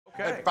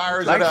Okay. That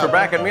fires Thanks it up. for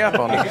backing me up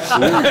on it.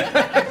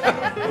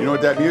 You know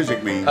what that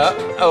music means?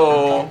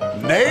 Uh-oh.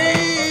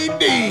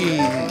 Nadine!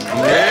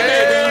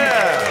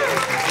 Yeah!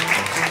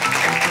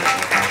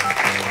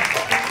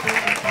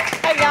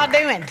 How y'all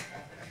doing?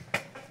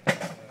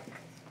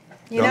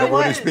 You Don't know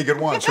everybody what? speak at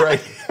once, right?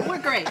 We're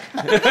great.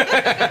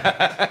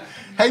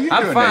 How you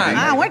I'm doing, fine. Nadine?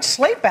 I went to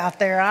sleep out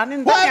there. I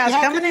didn't What? think I was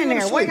How coming could you in go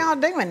to here. What sleep? y'all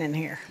doing in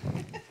here?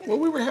 Well,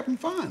 we were having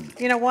fun.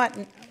 You know what?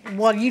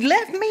 Well, you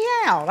left me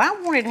out. I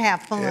wanted to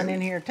have fun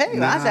in here too.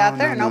 No, I was out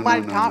there. no,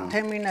 Nobody no, no, talked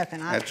no. to me, nothing.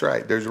 That's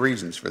right. There's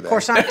reasons for that. Of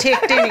course, I'm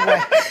ticked anyway.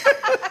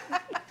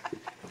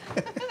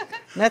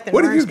 Nothing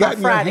What have burns you got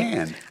my in your Friday.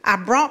 hand? I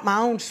brought my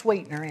own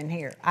sweetener in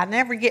here. I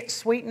never get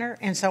sweetener,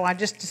 and so I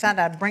just decided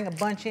I'd bring a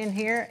bunch in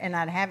here and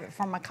I'd have it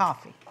for my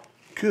coffee.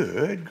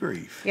 Good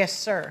grief. Yes,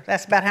 sir.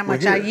 That's about how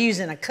much here. I use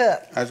in a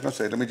cup. I was going to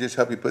say, let me just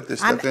help you put this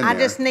stuff in I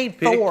there. just need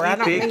 4. I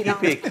don't need all.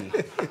 Picky.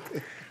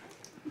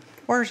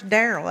 Where's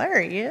Daryl?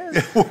 There he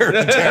is.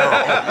 Where's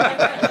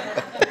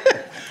Daryl?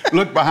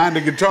 Look behind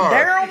the guitar.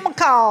 Daryl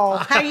McCall.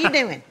 How you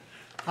doing?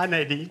 Hi,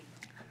 Nadine.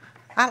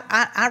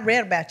 I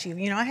read about you.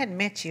 You know, I hadn't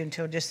met you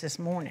until just this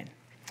morning.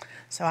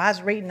 So I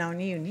was reading on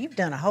you, and you've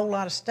done a whole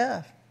lot of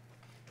stuff.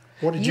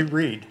 What did you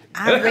read?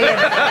 I read.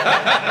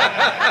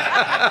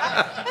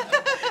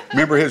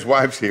 Remember, his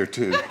wife's here,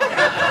 too.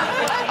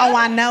 Oh,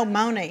 I know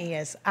Mona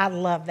is. I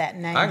love that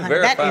name. I can honey.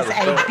 That verify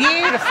is the a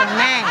beautiful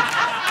name.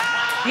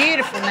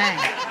 Beautiful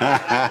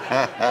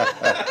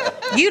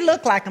name. You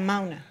look like a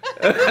Mona.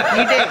 You do.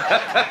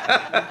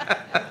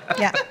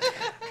 Yeah.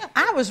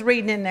 I was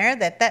reading in there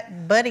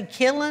that Buddy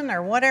Killen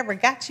or whatever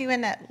got you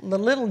in the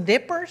Little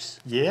Dippers.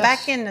 Yes.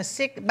 Back in the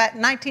about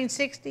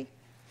 1960.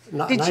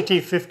 Not Did you-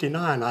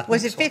 1959, I think.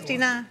 Was it so.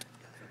 59?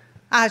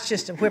 I was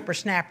just a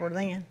whippersnapper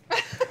then.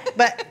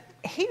 But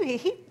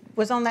he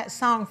was on that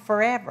song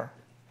Forever.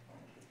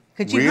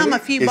 Could you hum a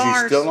few Is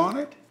bars? he still on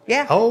it?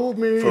 Yeah. Hold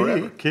me,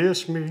 Forever.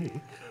 kiss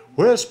me,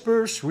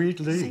 whisper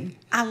sweetly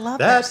I love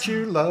that song.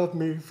 you love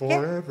me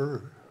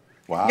forever.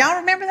 Wow. Y'all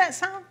remember that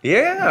song?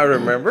 Yeah, I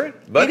remember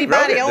it. Buddy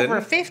Anybody wrote it, over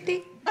didn't he?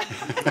 50?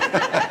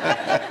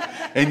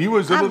 And you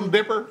was a little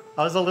dipper?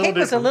 I was a little He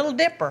different. was a little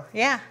dipper,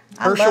 yeah.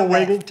 I Herschel love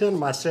that. Wigington,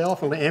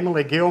 myself, and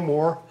Emily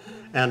Gilmore,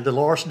 and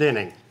Dolores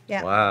Denning.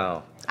 Yeah.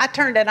 Wow. I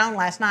turned that on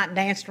last night and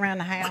danced around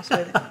the house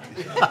with it.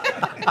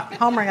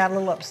 Homer got a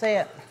little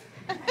upset.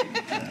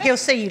 He'll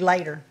see you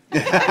later.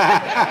 But,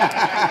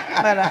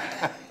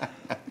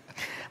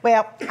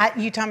 well,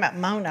 you talking about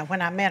Mona.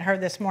 When I met her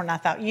this morning, I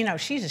thought, you know,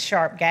 she's a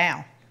sharp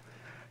gal.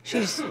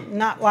 She's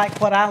not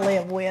like what I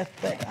live with,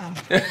 but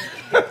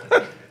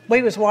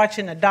we was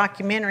watching a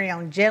documentary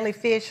on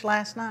jellyfish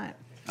last night.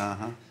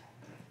 Uh-huh.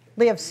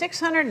 Lived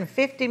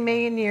 650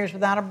 million years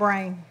without a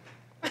brain.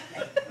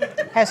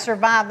 Has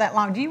survived that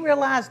long. Do you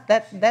realize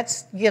that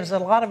gives a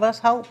lot of us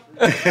hope?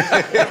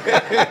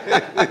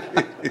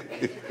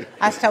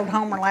 I told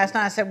Homer last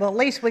night, I said, well, at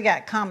least we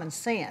got common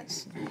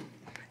sense.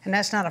 And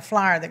that's not a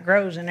flower that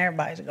grows in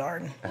everybody's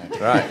garden. That's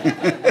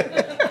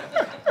right.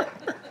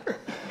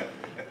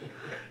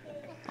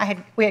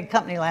 We had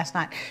company last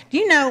night. Do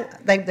you know,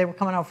 they were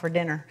coming over for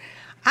dinner.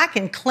 I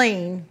can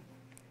clean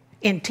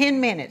in 10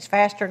 minutes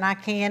faster than I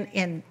can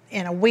in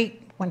a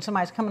week when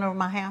somebody's coming over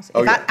my house.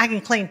 Oh, yeah. I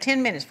can clean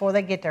 10 minutes before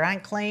they get there. I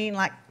can clean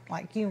like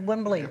you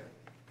wouldn't believe.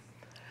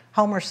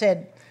 Homer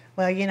said,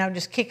 well, you know,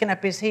 just kicking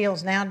up his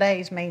heels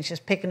nowadays means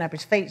just picking up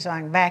his feet so I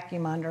can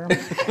vacuum under them.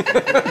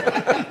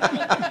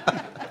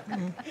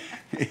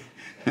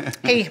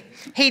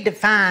 He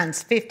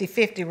defines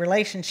 50-50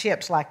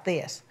 relationships like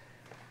this.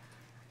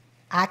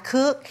 I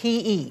cook, he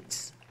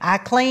eats. I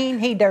clean,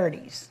 he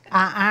dirties.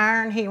 I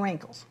iron, he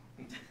wrinkles.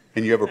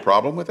 And you have a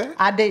problem with that?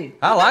 I do.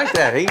 I like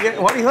that.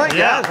 What do you think,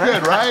 Yeah. guys?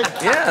 Good, right?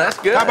 Yeah, that's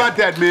good. How about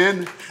that,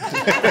 men?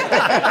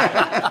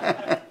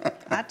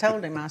 I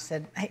told him, I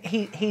said,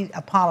 he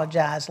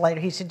apologized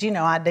later. He said, you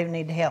know, I do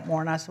need to help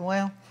more. And I said,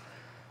 well,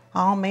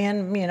 all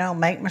men, you know,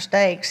 make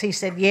mistakes. He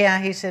said, yeah.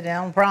 He said, the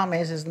only problem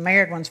is the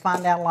married ones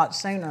find out a lot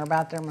sooner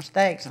about their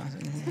mistakes. And I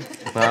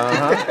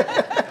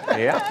said,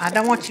 Yeah. I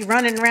don't want you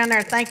running around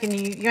there thinking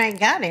you ain't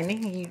got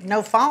any.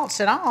 No faults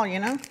at all, you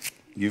know.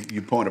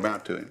 You point them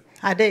out to him.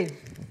 I do.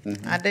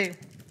 I do.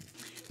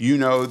 You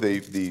know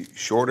the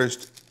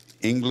shortest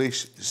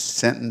English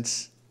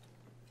sentence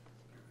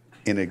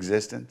in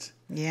existence?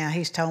 Yeah,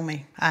 he's told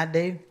me. I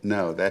do.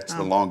 No, that's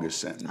the longest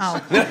sentence. Oh.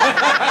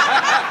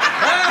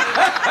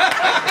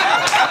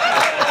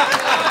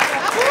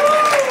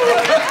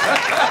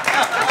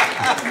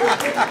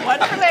 One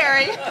for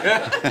Larry.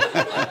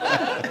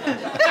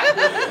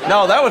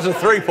 No, that was a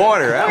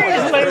three-pointer.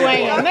 Where's Lou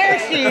Ann? There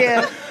she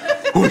is.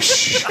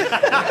 Whoosh!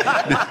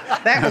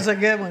 That was a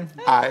good one.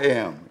 I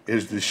am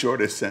is the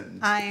shortest sentence.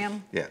 I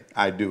am. Yeah,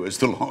 I do is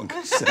the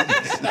longest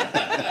sentence.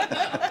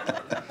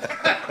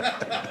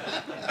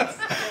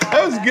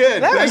 That was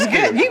good. That was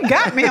Thank good. you. You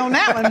got me on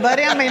that one,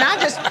 buddy. I mean, I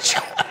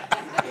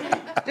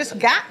just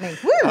got me.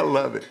 Woo. I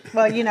love it.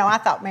 Well, you know, I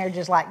thought marriage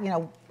is like, you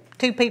know,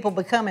 two people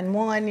becoming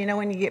one. You know,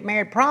 when you get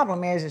married,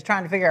 problem is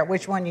trying to figure out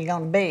which one you're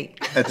going to be.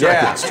 That's Yeah.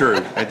 right. That's true.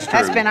 That's true.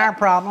 That's been our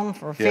problem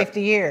for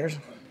 50 years.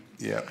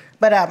 Yeah.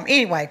 But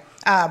anyway,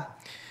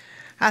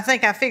 I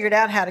think I figured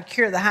out how to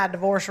cure the high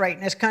divorce rate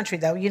in this country,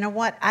 though. You know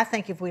what? I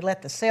think if we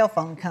let the cell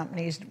phone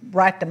companies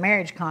write the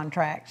marriage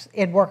contracts,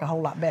 it'd work a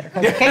whole lot better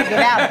because you can't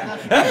get out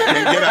of them.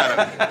 Can't get out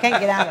of it. Can't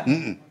get out of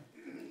them.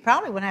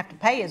 Probably wouldn't have to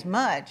pay as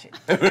much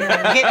getting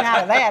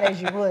out of that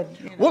as you would.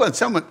 Well, and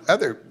someone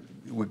other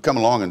would come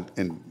along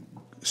and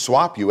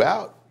swap you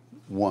out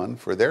one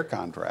for their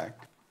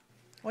contract.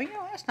 Well,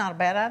 that's not a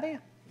bad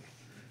idea.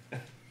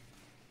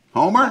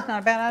 Homer? That's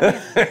not a bad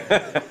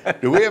idea.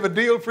 Do we have a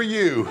deal for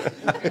you? 2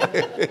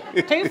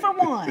 for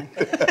 1.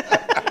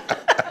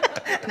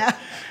 No.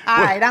 All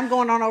right, I'm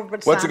going on over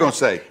to What's it going to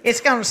say? It's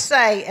going to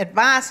say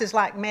advice is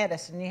like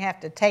medicine. You have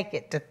to take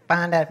it to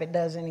find out if it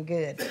does any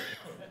good.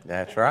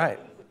 That's right.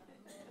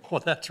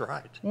 Well, that's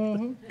right.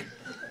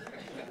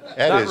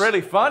 That Not is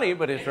really funny,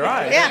 but it's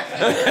right. Yeah.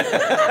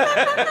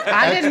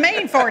 I didn't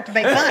mean for it to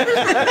be funny.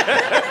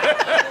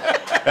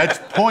 That's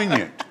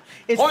poignant.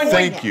 It's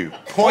Thank you.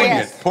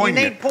 Poignant, Yes,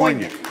 poignant, you need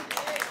poignant.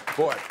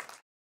 Boy.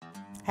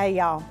 Hey,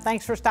 y'all,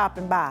 thanks for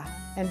stopping by.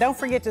 And don't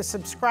forget to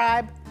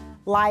subscribe,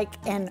 like,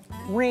 and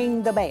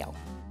ring the bell.